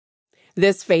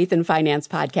This Faith and Finance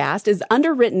podcast is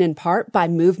underwritten in part by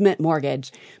Movement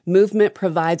Mortgage. Movement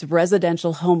provides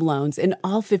residential home loans in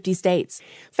all 50 states.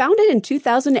 Founded in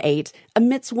 2008,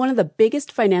 amidst one of the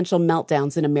biggest financial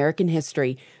meltdowns in American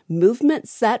history, Movement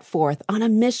set forth on a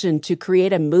mission to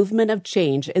create a movement of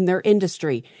change in their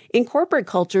industry, in corporate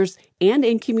cultures, and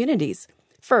in communities.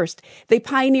 First, they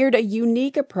pioneered a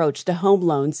unique approach to home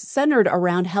loans centered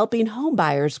around helping home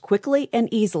buyers quickly and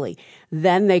easily.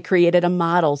 Then they created a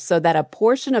model so that a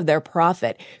portion of their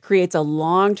profit creates a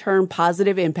long-term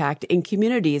positive impact in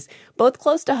communities, both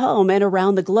close to home and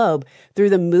around the globe,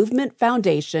 through the Movement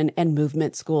Foundation and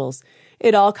Movement Schools.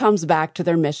 It all comes back to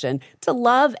their mission to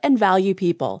love and value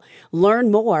people. Learn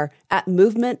more at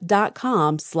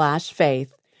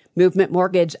movement.com/faith. Movement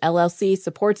Mortgage, LLC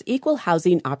supports equal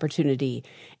housing opportunity.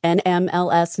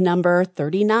 NMLS number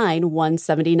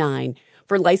 39179.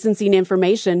 For licensing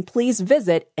information, please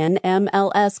visit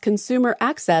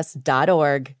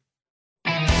nmlsconsumeraccess.org.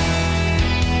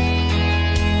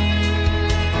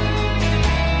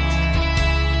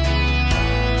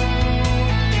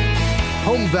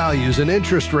 Home values and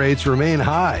interest rates remain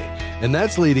high, and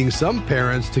that's leading some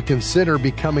parents to consider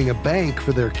becoming a bank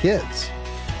for their kids.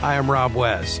 Hi, I'm Rob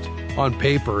West. On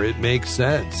paper, it makes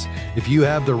sense. If you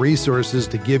have the resources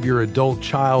to give your adult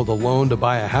child a loan to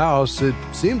buy a house, it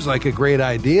seems like a great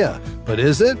idea. But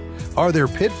is it? Are there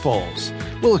pitfalls?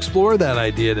 We'll explore that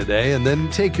idea today and then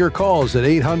take your calls at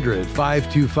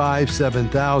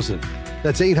 800-525-7000.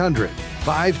 That's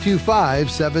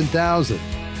 800-525-7000.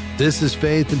 This is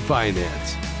Faith and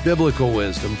Finance, biblical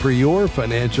wisdom for your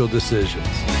financial decisions.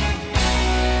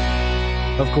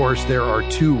 Of course, there are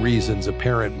two reasons a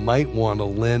parent might want to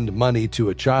lend money to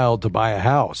a child to buy a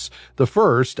house. The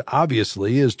first,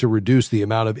 obviously, is to reduce the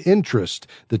amount of interest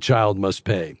the child must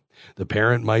pay. The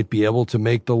parent might be able to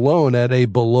make the loan at a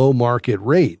below-market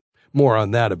rate. More on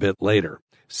that a bit later.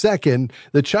 Second,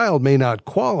 the child may not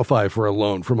qualify for a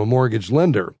loan from a mortgage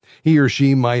lender. He or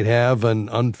she might have an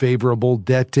unfavorable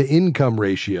debt-to-income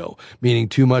ratio, meaning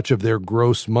too much of their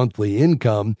gross monthly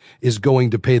income is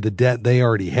going to pay the debt they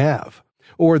already have.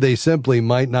 Or they simply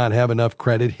might not have enough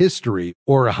credit history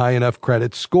or a high enough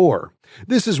credit score.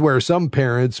 This is where some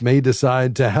parents may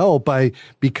decide to help by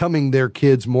becoming their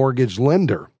kid's mortgage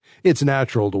lender. It's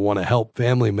natural to want to help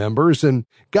family members, and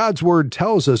God's Word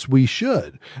tells us we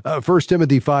should. 1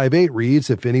 Timothy 5:8 reads,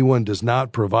 "If anyone does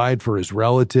not provide for his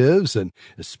relatives, and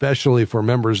especially for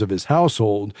members of his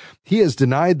household, he has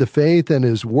denied the faith and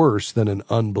is worse than an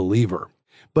unbeliever."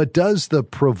 But does the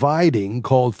providing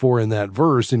called for in that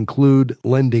verse include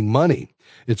lending money?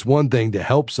 It's one thing to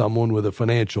help someone with a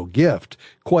financial gift,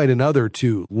 quite another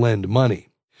to lend money.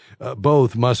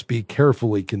 Both must be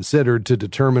carefully considered to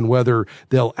determine whether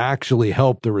they'll actually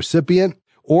help the recipient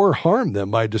or harm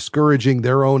them by discouraging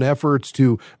their own efforts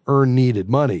to earn needed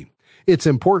money. It's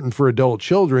important for adult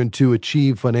children to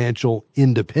achieve financial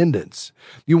independence.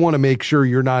 You want to make sure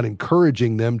you're not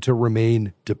encouraging them to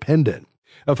remain dependent.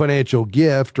 A financial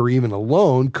gift or even a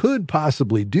loan could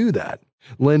possibly do that.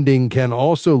 Lending can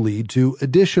also lead to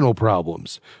additional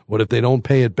problems. What if they don't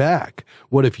pay it back?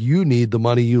 What if you need the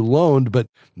money you loaned, but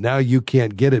now you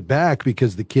can't get it back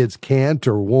because the kids can't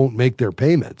or won't make their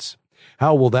payments?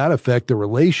 How will that affect the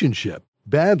relationship?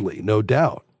 Badly, no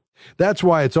doubt. That's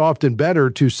why it's often better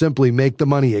to simply make the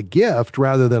money a gift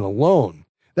rather than a loan.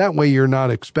 That way you're not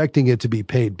expecting it to be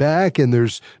paid back and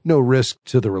there's no risk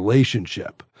to the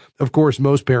relationship. Of course,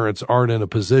 most parents aren't in a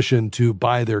position to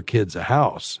buy their kids a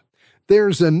house.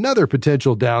 There's another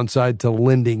potential downside to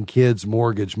lending kids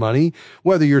mortgage money,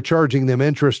 whether you're charging them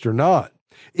interest or not.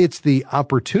 It's the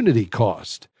opportunity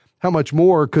cost. How much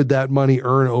more could that money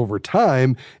earn over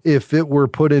time if it were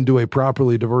put into a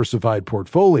properly diversified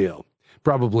portfolio?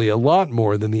 Probably a lot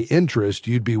more than the interest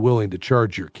you'd be willing to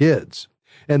charge your kids.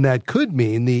 And that could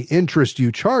mean the interest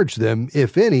you charge them,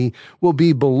 if any, will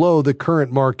be below the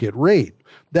current market rate.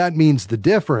 That means the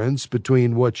difference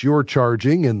between what you're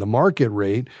charging and the market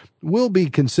rate will be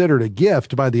considered a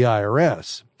gift by the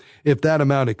IRS. If that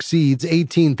amount exceeds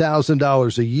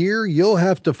 $18,000 a year, you'll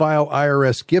have to file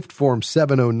IRS Gift Form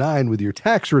 709 with your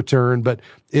tax return, but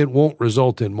it won't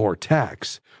result in more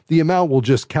tax. The amount will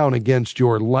just count against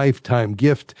your lifetime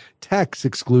gift tax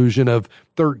exclusion of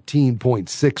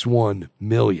 $13.61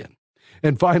 million.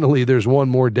 And finally, there's one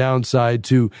more downside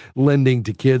to lending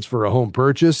to kids for a home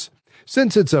purchase.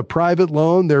 Since it's a private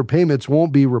loan, their payments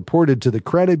won't be reported to the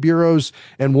credit bureaus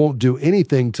and won't do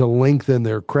anything to lengthen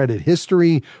their credit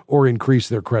history or increase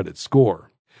their credit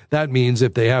score. That means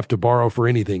if they have to borrow for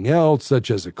anything else, such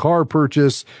as a car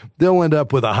purchase, they'll end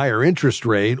up with a higher interest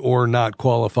rate or not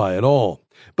qualify at all.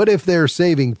 But if they're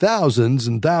saving thousands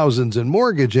and thousands in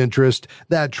mortgage interest,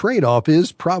 that trade-off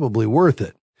is probably worth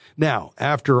it. Now,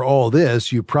 after all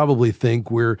this, you probably think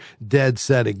we're dead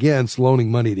set against loaning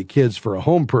money to kids for a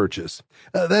home purchase.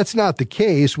 That's not the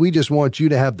case. We just want you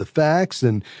to have the facts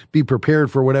and be prepared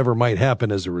for whatever might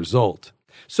happen as a result.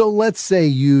 So let's say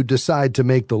you decide to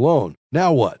make the loan.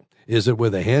 Now what? Is it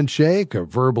with a handshake, a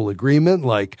verbal agreement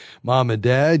like, Mom and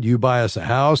Dad, you buy us a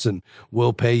house and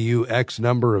we'll pay you X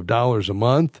number of dollars a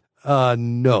month?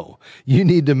 No. You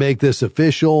need to make this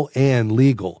official and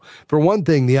legal. For one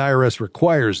thing, the IRS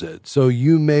requires it, so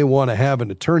you may want to have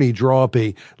an attorney draw up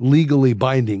a legally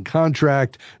binding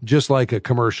contract, just like a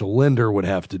commercial lender would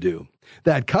have to do.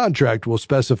 That contract will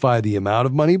specify the amount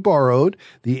of money borrowed,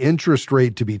 the interest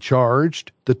rate to be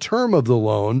charged, the term of the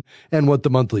loan, and what the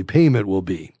monthly payment will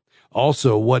be.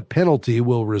 Also, what penalty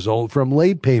will result from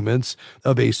late payments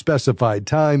of a specified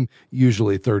time,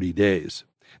 usually 30 days.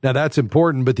 Now, that's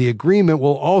important, but the agreement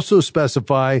will also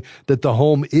specify that the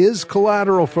home is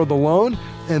collateral for the loan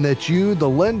and that you, the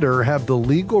lender, have the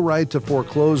legal right to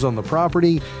foreclose on the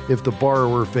property if the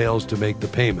borrower fails to make the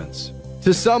payments.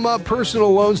 To sum up,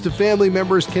 personal loans to family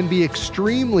members can be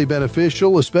extremely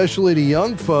beneficial, especially to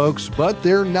young folks, but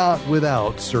they're not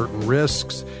without certain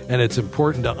risks, and it's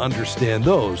important to understand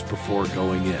those before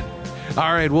going in.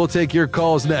 All right, we'll take your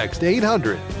calls next.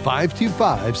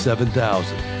 800-525-7000.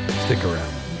 Stick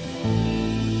around.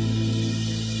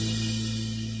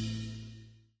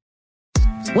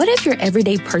 What if your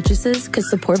everyday purchases could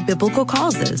support biblical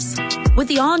causes? With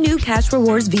the all-new Cash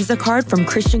Rewards Visa card from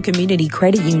Christian Community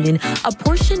Credit Union, a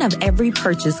portion of every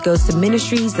purchase goes to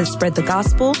ministries that spread the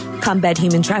gospel, combat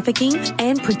human trafficking,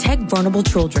 and protect vulnerable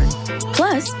children.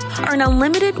 Plus, earn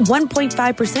unlimited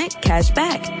 1.5% cash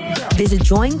back. Visit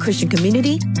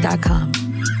joinchristiancommunity.com.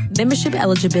 Membership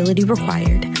eligibility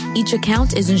required. Each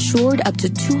account is insured up to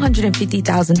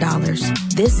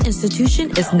 $250,000. This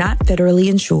institution is not federally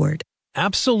insured.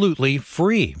 Absolutely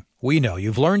free. We know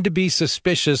you've learned to be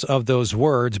suspicious of those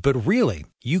words, but really,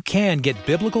 you can get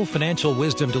biblical financial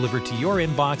wisdom delivered to your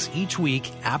inbox each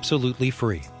week absolutely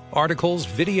free. Articles,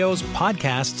 videos,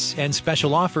 podcasts, and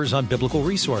special offers on biblical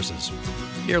resources.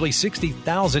 Nearly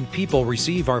 60,000 people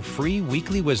receive our free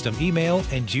weekly wisdom email,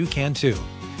 and you can too.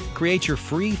 Create your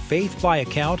free FaithFi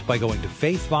account by going to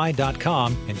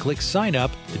faithfi.com and click sign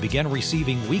up to begin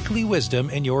receiving weekly wisdom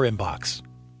in your inbox.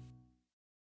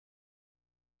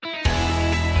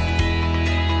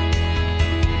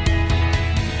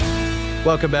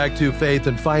 Welcome back to Faith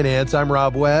and Finance. I'm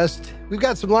Rob West. We've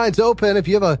got some lines open. If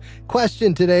you have a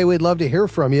question today, we'd love to hear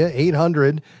from you.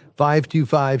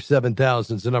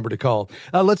 800-525-7000 is the number to call.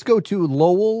 Let's go to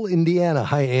Lowell, Indiana.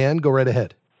 Hi, Ann. Go right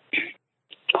ahead.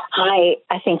 Hi.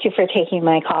 I thank you for taking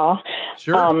my call.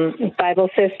 Sure. Bible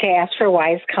says to ask for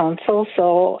wise counsel,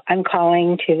 so I'm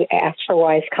calling to ask for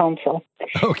wise counsel.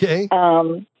 Okay.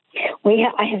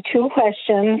 I have two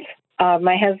questions.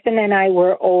 My husband and I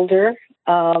were older.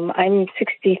 I'm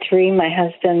 63. My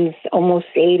husband's almost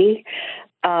 80.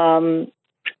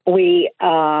 We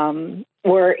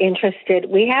were interested.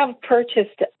 We have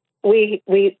purchased.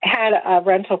 We had a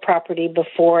rental property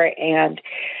before, and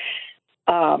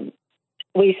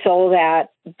we sold that.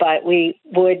 But we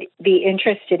would be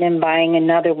interested in buying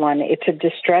another one. It's a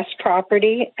distressed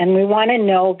property, and we want to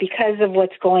know, because of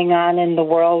what's going on in the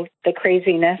world, the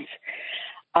craziness.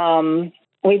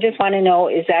 We just want to know,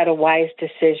 is that a wise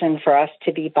decision for us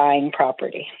to be buying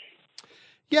property?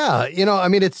 Yeah,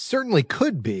 it certainly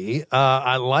could be.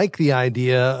 I like the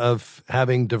idea of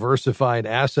having diversified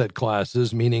asset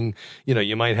classes, meaning,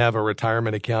 you might have a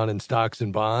retirement account in stocks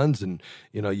and bonds, and,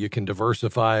 you can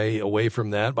diversify away from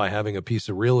that by having a piece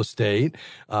of real estate.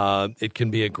 It can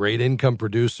be a great income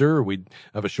producer. We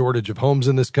have a shortage of homes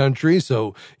in this country,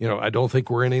 so, I don't think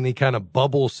we're in any kind of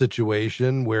bubble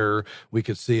situation where we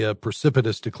could see a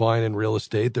precipitous decline in real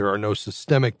estate. There are no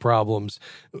systemic problems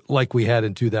like we had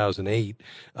in 2008.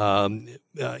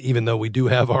 Even though we do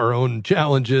have our own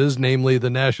challenges, namely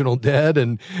the national debt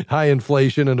and high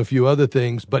inflation and a few other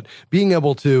things, but being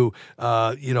able to,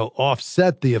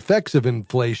 offset the effects of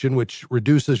inflation, which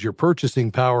reduces your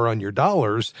purchasing power on your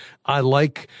dollars. I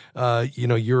like,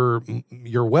 your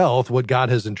wealth, what God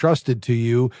has entrusted to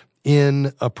you,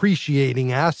 in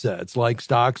appreciating assets like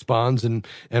stocks, bonds, and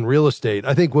real estate.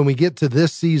 I think when we get to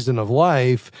this season of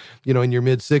life, in your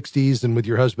mid-60s and with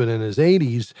your husband in his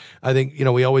 80s, I think,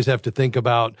 we always have to think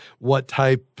about what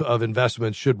type of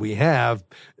investments should we have,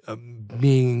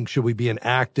 meaning should we be in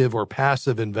active or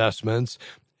passive investments?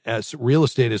 As real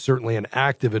estate is certainly an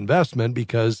active investment,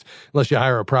 because unless you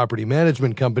hire a property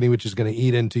management company, which is going to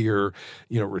eat into your,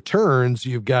 returns,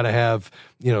 you've got to have,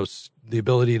 the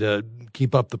ability to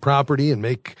keep up the property and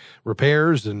make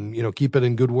repairs and, keep it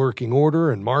in good working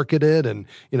order and market it and,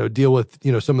 deal with,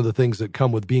 some of the things that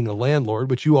come with being a landlord,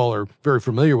 which you all are very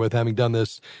familiar with, having done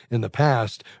this in the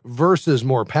past, versus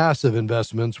more passive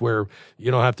investments where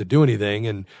you don't have to do anything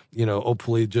and,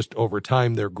 hopefully just over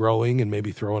time they're growing and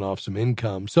maybe throwing off some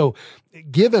income. So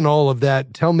given all of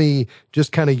that, tell me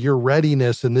just kind of your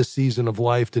readiness in this season of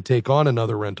life to take on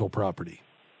another rental property.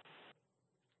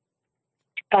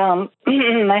 My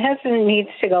husband needs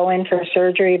to go in for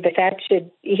surgery, but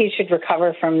he should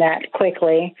recover from that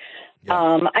quickly.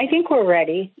 Yeah. I think we're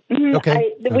ready.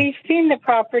 Okay. We've seen the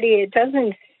property. It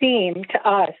doesn't seem to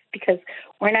us, because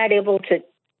we're not able to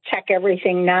check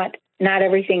everything. Not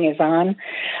everything is on,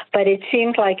 but it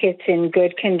seems like it's in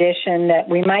good condition, that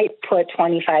we might put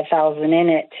 $25,000 in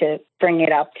it to bring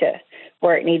it up to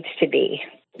where it needs to be.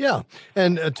 Yeah.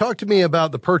 And talk to me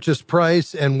about the purchase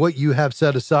price and what you have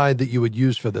set aside that you would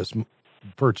use for this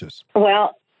purchase.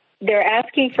 Well, they're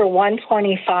asking for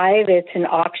 $125,000. It's an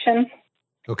auction.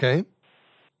 Okay.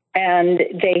 And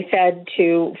they said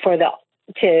to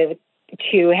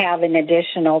have an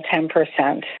additional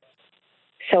 10%.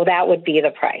 So that would be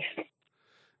the price.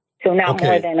 So not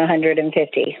more than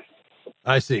 $150,000.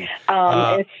 I see.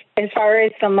 As far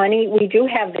as the money, we do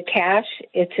have the cash.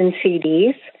 It's in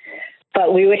CDs,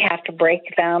 but we would have to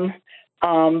break them.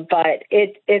 But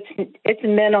it's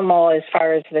minimal as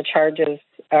far as the charges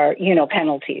are,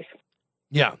 penalties.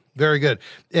 Yeah, very good.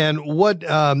 And what do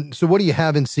you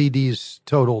have in CDs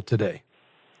total today?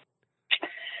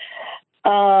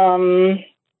 Well,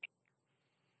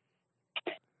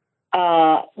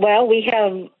 we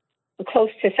have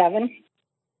close to 7.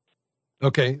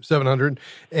 Okay, 700.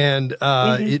 And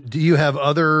do you have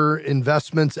other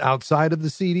investments outside of the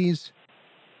CDs?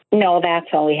 No, that's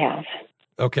all we have.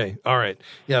 Okay, all right.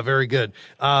 Yeah, very good.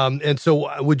 And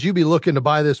so would you be looking to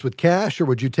buy this with cash, or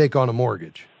would you take on a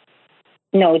mortgage?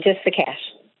 No, just the cash.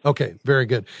 Okay, very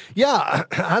good. Yeah,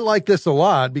 I like this a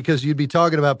lot, because you'd be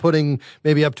talking about putting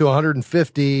maybe up to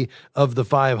 150 of the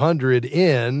 500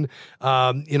 in.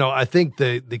 I think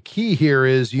the key here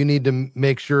is you need to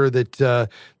make sure that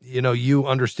you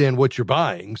understand what you're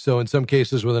buying. So in some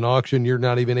cases with an auction, you're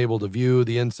not even able to view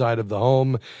the inside of the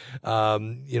home.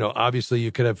 Obviously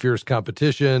you could have fierce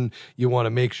competition. You want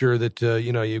to make sure that,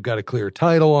 you've got a clear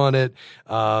title on it,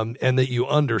 and that you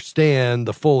understand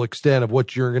the full extent of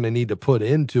what you're going to need to put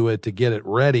into it to get it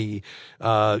ready,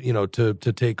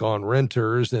 to take on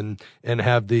renters and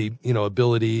have the,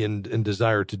 ability and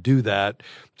desire to do that.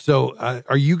 So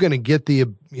are you going to get the,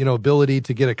 ability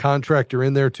to get a contractor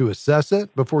in there to assess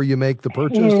it before you make the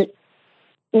purchase?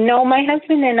 No, my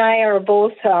husband and I are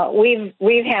both,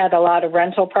 we've had a lot of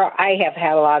I have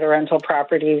had a lot of rental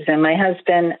properties, and my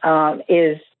husband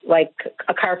is like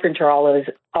a carpenter all of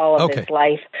his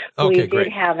life. We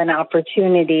did have an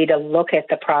opportunity to look at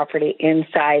the property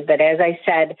inside, but as I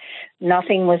said,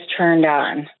 nothing was turned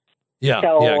on. Yeah.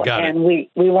 So, got and it.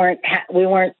 we weren't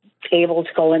able to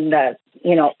go in the,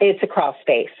 it's a crawl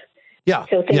space. Yeah.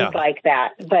 So things like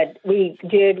that. But we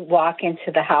did walk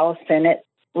into the house and it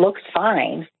looks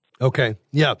fine. Okay.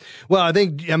 Yeah. Well,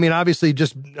 obviously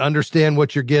just understand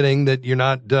what you're getting, that you're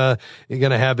not you're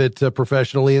going to have it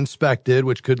professionally inspected,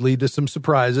 which could lead to some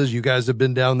surprises. You guys have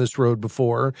been down this road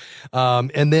before.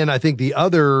 And then I think the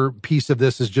other piece of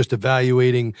this is just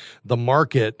evaluating the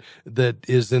market that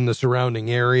is in the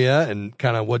surrounding area and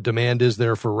kind of what demand is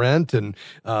there for rent, and,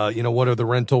 what are the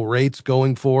rental rates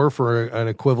going for an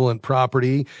equivalent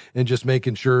property, and just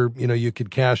making sure, you could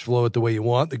cash flow it the way you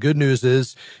want. The good news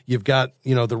is you've got,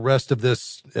 the rest of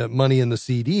this money in the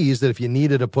CDs, that if you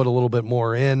needed to put a little bit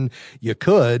more in, you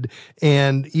could.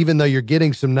 And even though you're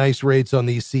getting some nice rates on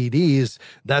these CDs,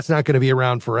 that's not going to be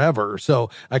around forever. So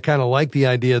I kind of like the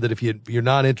idea that if you're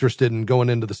not interested in going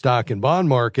into the stock and bond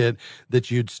market,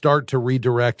 that you'd start to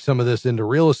redirect some of this into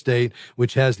real estate,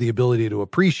 which has the ability to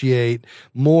appreciate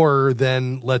more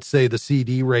than, let's say, the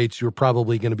CD rates you're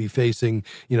probably going to be facing,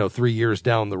 3 years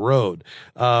down the road.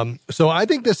 So I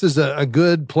think this is a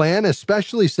good plan,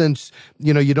 especially since,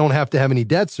 you don't have to have any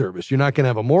debt service. You're not going to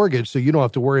have a mortgage, so you don't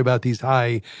have to worry about these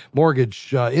high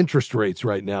mortgage interest rates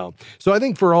right now. So I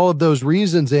think for all of those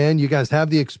reasons, Ann, you guys have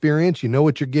the experience. You know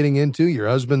what you're getting into. Your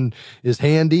husband is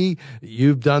handy.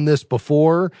 You've done this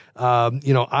before.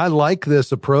 I like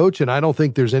this approach, and I don't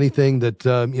think there's anything that,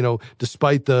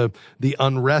 despite the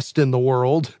unrest in the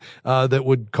world, that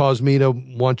would cause me to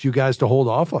want you guys to hold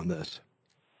off on this.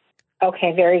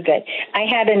 Okay, very good. I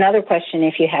had another question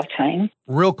if you have time.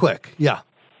 Real quick, yeah.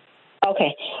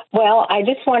 Okay. Well, I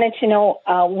just wanted to know,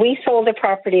 we sold a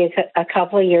property a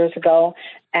couple of years ago,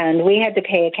 and we had to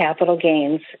pay a capital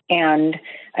gains. And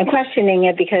I'm questioning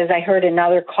it because I heard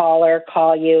another caller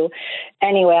call you.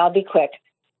 Anyway, I'll be quick.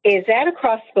 Is that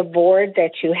across the board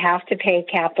that you have to pay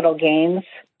capital gains?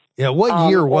 Yeah. What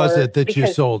year was it that you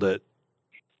sold it?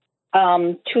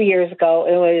 2 years ago.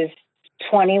 It was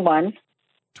 21.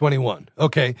 21.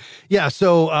 Okay. Yeah.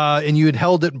 So, and you had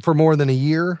held it for more than a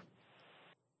year?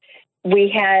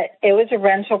 It was a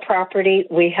rental property.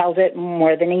 We held it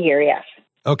more than a year, yes.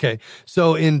 Okay.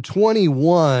 So in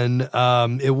 21,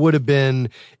 it would have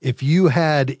been, if you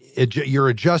had your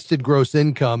adjusted gross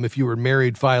income, if you were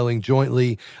married filing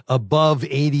jointly above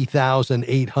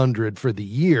 $80,800 for the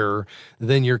year,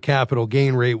 then your capital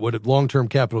gain rate long-term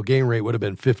capital gain rate would have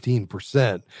been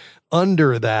 15%.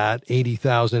 Under that,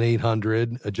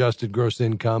 80,800 adjusted gross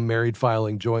income, married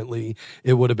filing jointly,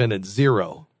 it would have been at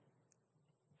 0.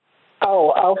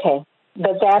 Oh, okay.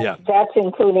 But that's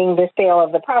including the sale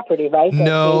of the property, right?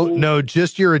 No,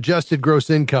 just your adjusted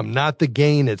gross income, not the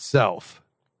gain itself.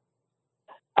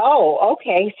 Oh,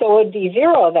 okay. So it would be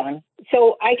 0 then.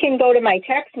 So I can go to my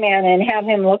tax man and have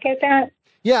him look at that?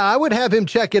 Yeah, I would have him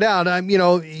check it out. There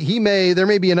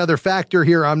may be another factor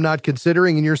here I'm not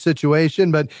considering in your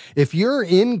situation, but if your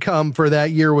income for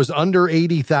that year was under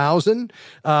 80,000,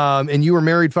 and you were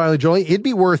married filing jointly, it'd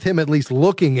be worth him at least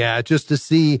looking at just to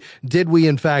see, did we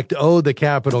in fact owe the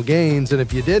capital gains? And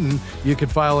if you didn't, you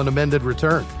could file an amended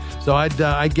return. So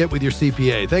I'd get with your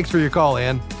CPA. Thanks for your call,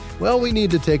 Ann. Well, we need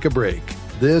to take a break.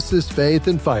 This is Faith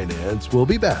and Finance. We'll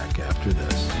be back after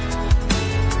this.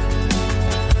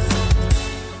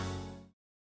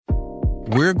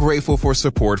 We're grateful for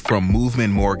support from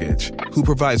Movement Mortgage, who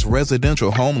provides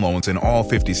residential home loans in all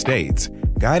 50 states.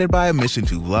 Guided by a mission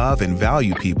to love and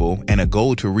value people and a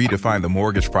goal to redefine the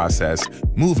mortgage process,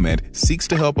 Movement seeks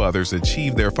to help others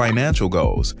achieve their financial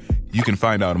goals. You can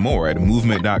find out more at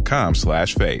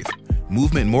movement.com/faith.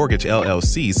 Movement Mortgage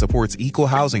LLC supports equal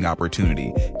housing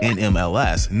opportunity,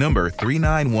 NMLS number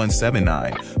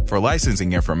 39179. For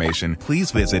licensing information,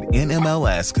 please visit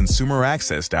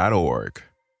nmlsconsumeraccess.org.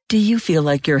 Do you feel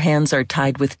like your hands are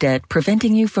tied with debt,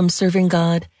 preventing you from serving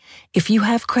God? If you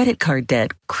have credit card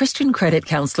debt, Christian Credit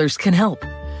Counselors can help.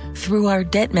 Through our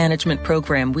debt management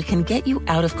program, we can get you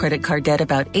out of credit card debt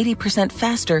about 80%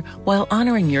 faster while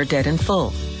honoring your debt in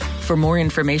full. For more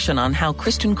information on how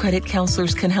Christian Credit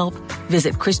Counselors can help,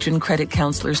 visit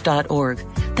ChristianCreditCounselors.org.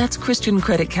 That's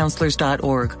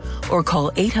ChristianCreditCounselors.org, or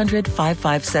call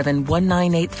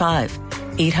 800-557-1985.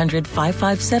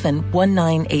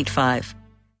 800-557-1985.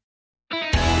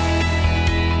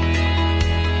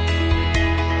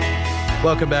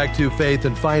 Welcome back to Faith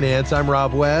and Finance. I'm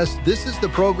Rob West. This is the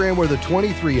program where the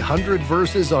 2,300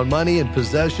 verses on money and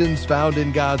possessions found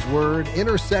in God's Word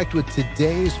intersect with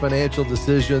today's financial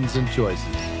decisions and choices.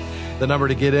 The number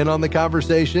to get in on the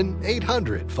conversation,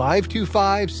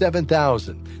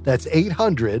 800-525-7000. That's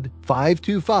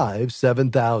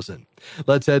 800-525-7000.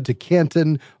 Let's head to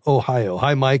Canton, Ohio.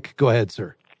 Hi, Mike. Go ahead,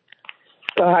 sir.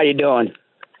 How you doing?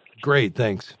 Great,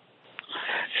 thanks.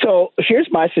 So here's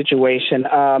my situation.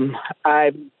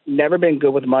 I've never been good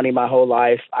with money my whole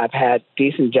life. I've had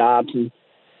decent jobs and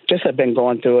just have been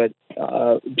going through it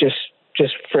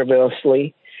just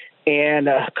frivolously. And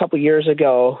a couple years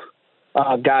ago,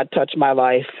 God touched my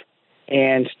life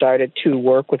and started to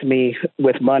work with me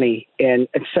with money. And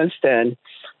since then,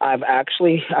 I'm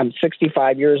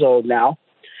 65 years old now,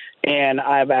 and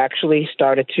I've actually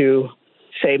started to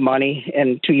save money.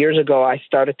 And 2 years ago, I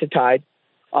started to tithe.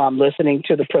 Listening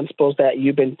to the principles that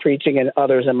you've been preaching and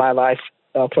others in my life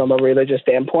from a religious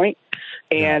standpoint.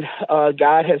 And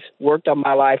God has worked on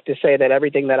my life to say that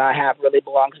everything that I have really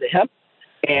belongs to Him.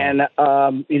 And,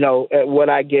 what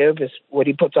I give is what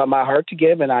He puts on my heart to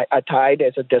give. And I tithe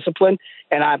as a discipline.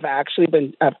 And I've actually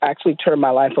turned my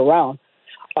life around.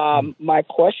 My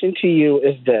question to you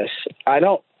is this. I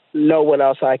don't know what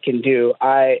else I can do.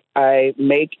 I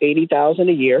make $80,000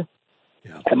 a year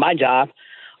at my job.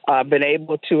 I've been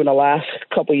able to, in the last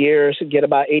couple of years, get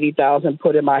about $80,000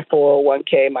 put in my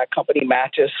 401k. My company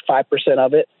matches 5%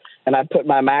 of it, and I put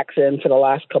my max in for the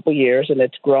last couple of years, and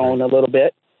it's grown a little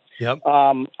bit. Yep.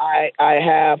 I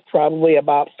have probably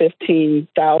about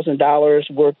 $15,000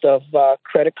 worth of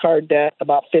credit card debt,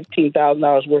 about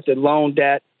 $15,000 worth of loan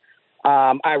debt.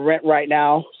 I rent right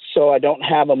now, so I don't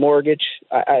have a mortgage.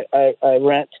 I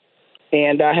rent,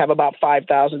 and I have about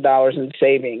 $5,000 in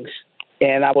savings.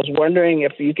 And I was wondering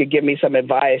if you could give me some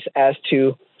advice as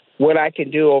to what I can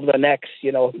do over the next,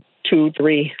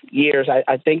 2-3 years.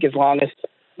 I think as long as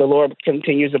the Lord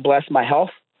continues to bless my health,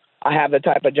 I have the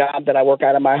type of job that I work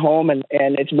out of my home, and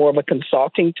it's more of a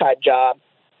consulting type job.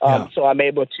 So I'm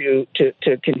able to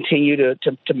continue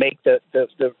to make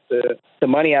the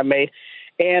money I made.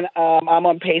 And I'm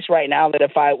on pace right now that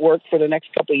if I work for the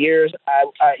next couple of years,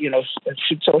 I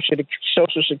should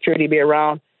Social Security be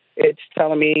around, it's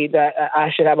telling me that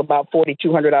I should have about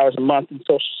 4,200 hours a month in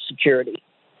Social Security.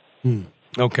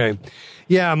 Okay.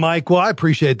 Yeah, Mike, well, I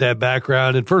appreciate that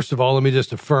background. And first of all, let me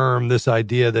just affirm this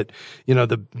idea that,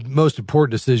 the most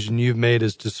important decision you've made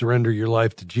is to surrender your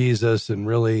life to Jesus and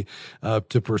really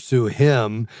to pursue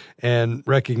him and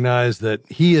recognize that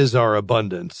he is our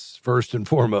abundance, first and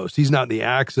foremost. He's not the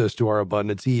access to our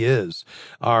abundance. He is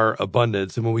our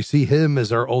abundance. And when we see him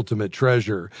as our ultimate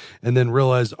treasure and then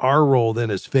realize our role then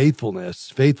is faithfulness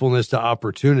to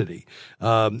opportunity,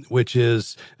 which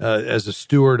is as a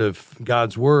steward of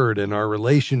God's word and our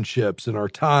relationships and our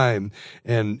time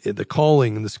and the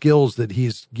calling and the skills that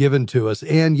he's given to us,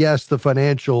 and yes, the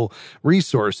financial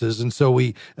resources. And so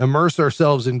we immerse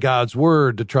ourselves in God's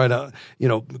word to try to,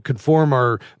 conform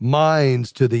our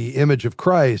minds to the image of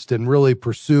Christ and really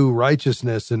pursue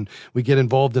righteousness. And we get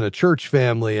involved in a church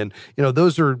family. And,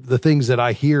 those are the things that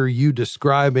I hear you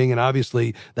describing. And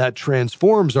obviously that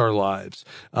transforms our lives.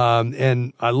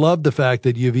 And I love the fact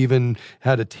that you've even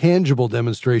had a tangible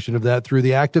demonstration of that through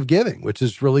the act of giving, which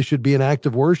is really should be an act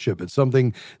of worship. It's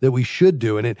something that we should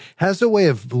do. And it has a way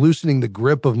of loosening the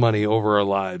grip of money over our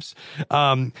lives.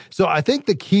 So I think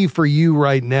the key for you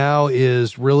right now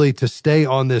is really to stay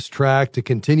on this track, to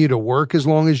continue to work as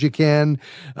long as you can.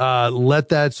 Let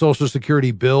that Social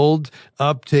Security build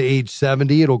up to age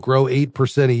 70. It'll grow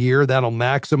 8% a year. That'll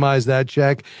maximize that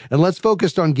check. And let's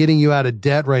focus on getting you out of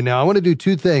debt right now. I want to do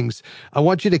two things. I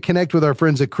want you to connect with our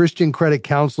friends at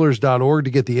ChristianCreditCounselors.org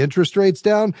to get the interest rates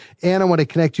down. And I want to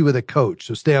connect you with a coach.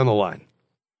 So stay on the line.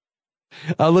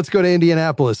 Let's go to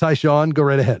Indianapolis. Hi, Sean. Go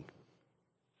right ahead.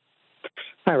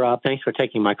 Hi, Rob. Thanks for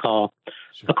taking my call.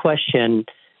 Sure. A question.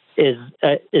 Is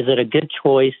it a good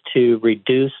choice to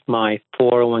reduce my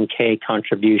 401k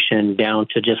contribution down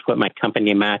to just what my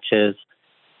company matches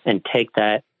and take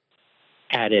that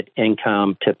added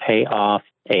income to pay off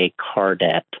a car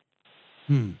debt?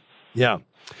 Yeah.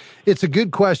 It's a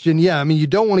good question. Yeah. I mean, you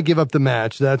don't want to give up the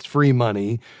match. That's free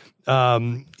money.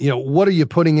 What are you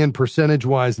putting in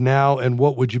percentage-wise now, and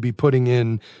what would you be putting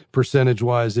in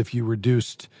percentage-wise if you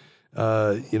reduced,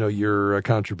 your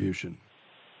contribution?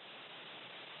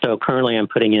 So currently I'm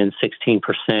putting in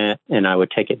 16%, and I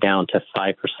would take it down to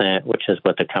 5%, which is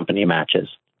what the company matches.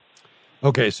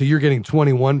 Okay, so you're getting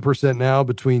 21% now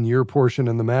between your portion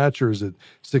and the match, or is it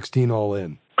 16 all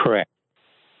in? Correct.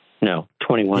 No,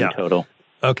 21 total.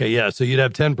 Okay, yeah, so you'd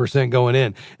have 10% going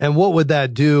in. And what would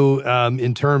that do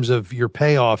in terms of your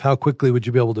payoff? How quickly would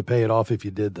you be able to pay it off if you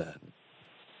did that?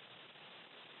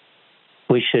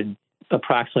 We should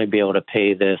approximately be able to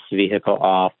pay this vehicle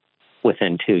off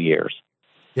within 2 years.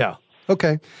 Yeah.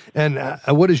 Okay. And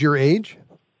what is your age?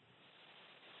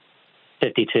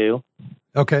 52.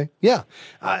 Okay. Yeah.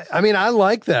 I mean, I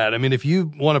like that. I mean, if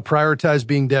you want to prioritize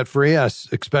being debt free, I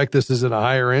expect this is at a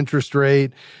higher interest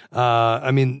rate.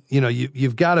 I mean,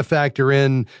 you've got to factor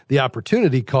in the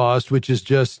opportunity cost, which is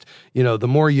just, the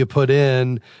more you put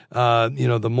in,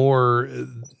 the more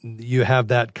you have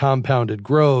that compounded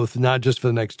growth, not just for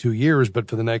the next 2 years, but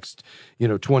for the next,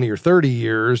 20 or 30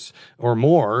 years or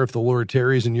more. If the Lord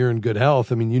tarries and you're in good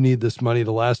health, I mean, you need this money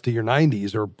to last to your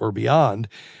 90s or beyond.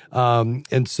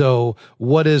 And so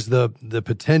what is the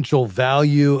potential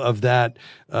value of that,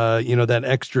 that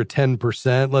extra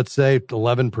 10%, let's say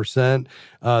 11%,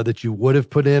 that you would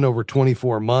have put in over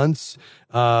 24 months,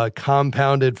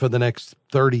 compounded for the next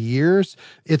 30 years?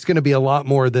 It's going to be a lot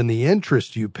more than the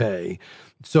interest you pay.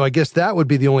 So I guess that would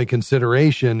be the only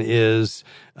consideration is,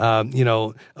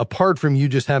 apart from you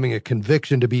just having a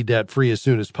conviction to be debt free as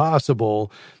soon as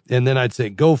possible. And then I'd say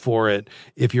go for it.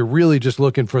 If you're really just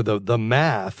looking for the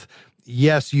math,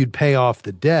 yes, you'd pay off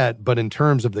the debt, but in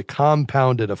terms of the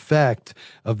compounded effect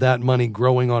of that money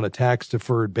growing on a tax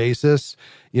deferred basis,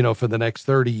 for the next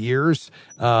 30 years,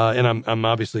 and I'm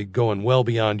obviously going well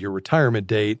beyond your retirement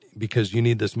date because you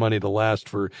need this money to last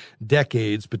for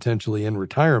decades, potentially in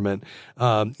retirement.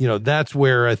 That's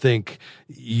where I think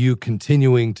you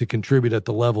continuing to contribute at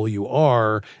the level you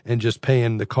are and just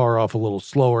paying the car off a little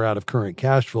slower out of current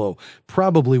cash flow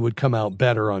probably would come out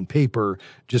better on paper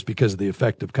just because of the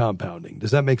effect of compounding.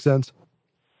 Does that make sense?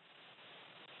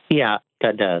 Yeah,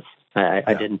 that does.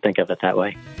 I didn't think of it that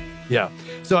way. Yeah.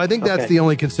 So I think that's the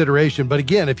only consideration. But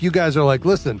again, if you guys are like,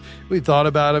 listen, we've thought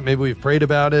about it, maybe we've prayed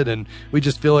about it, and we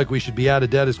just feel like we should be out of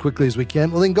debt as quickly as we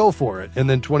can, well, then go for it. And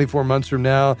then 24 months from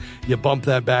now, you bump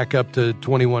that back up to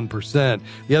 21%.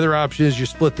 The other option is you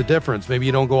split the difference. Maybe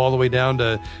you don't go all the way down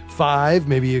to 5,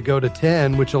 maybe you go to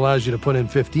 10, which allows you to put in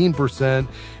 15%. And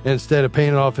instead of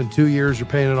paying it off in 2 years, you're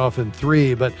paying it off in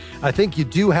 3. But I think you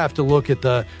do have to look at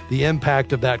the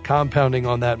impact of that compounding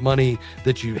on that money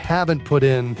that you haven't put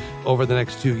in over the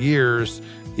next 2 years,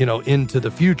 into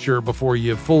the future before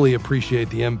you fully appreciate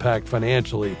the impact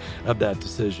financially of that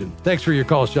decision. Thanks for your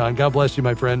call, Sean. God bless you,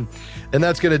 my friend. And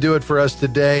that's going to do it for us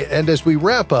today. And as we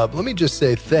wrap up, let me just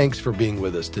say thanks for being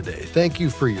with us today. Thank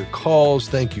you for your calls.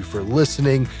 Thank you for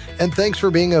listening. And thanks for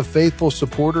being a faithful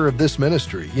supporter of this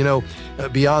ministry.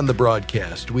 Beyond the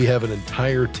broadcast, we have an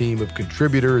entire team of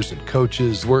contributors and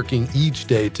coaches working each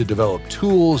day to develop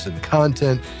tools and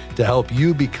content to help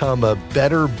you become a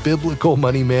better biblical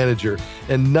money manager.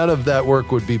 And none of that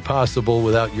work would be possible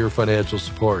without your financial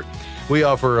support. We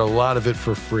offer a lot of it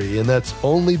for free, and that's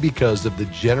only because of the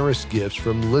generous gifts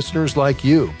from listeners like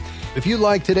you. If you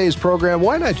like today's program,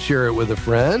 why not share it with a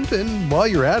friend? And while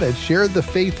you're at it, share the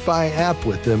FaithFi app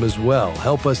with them as well.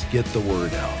 Help us get the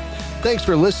word out. Thanks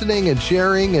for listening and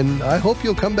sharing, and I hope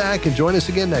you'll come back and join us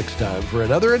again next time for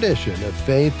another edition of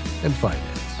Faith and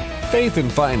Finance. Faith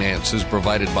and Finance is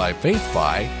provided by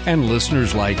FaithFi and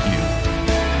listeners like you.